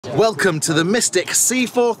Welcome to the Mystic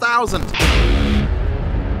C4000.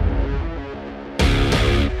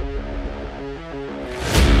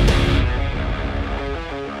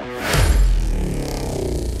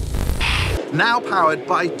 Now powered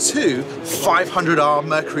by two 500R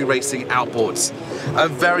Mercury Racing outboards. A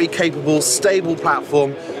very capable, stable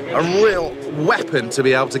platform, a real weapon to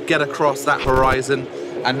be able to get across that horizon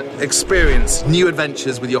and experience new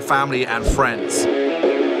adventures with your family and friends.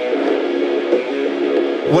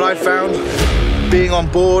 What I found, being on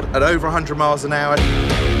board at over 100 miles an hour,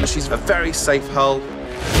 she's a very safe hull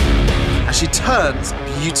and she turns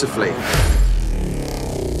beautifully.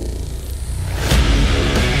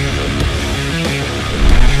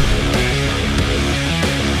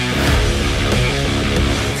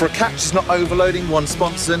 For a catch it's not overloading one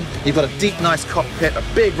sponson, you've got a deep, nice cockpit, a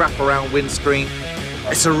big wraparound windscreen.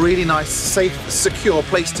 It's a really nice, safe, secure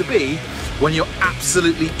place to be when you're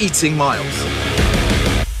absolutely eating miles.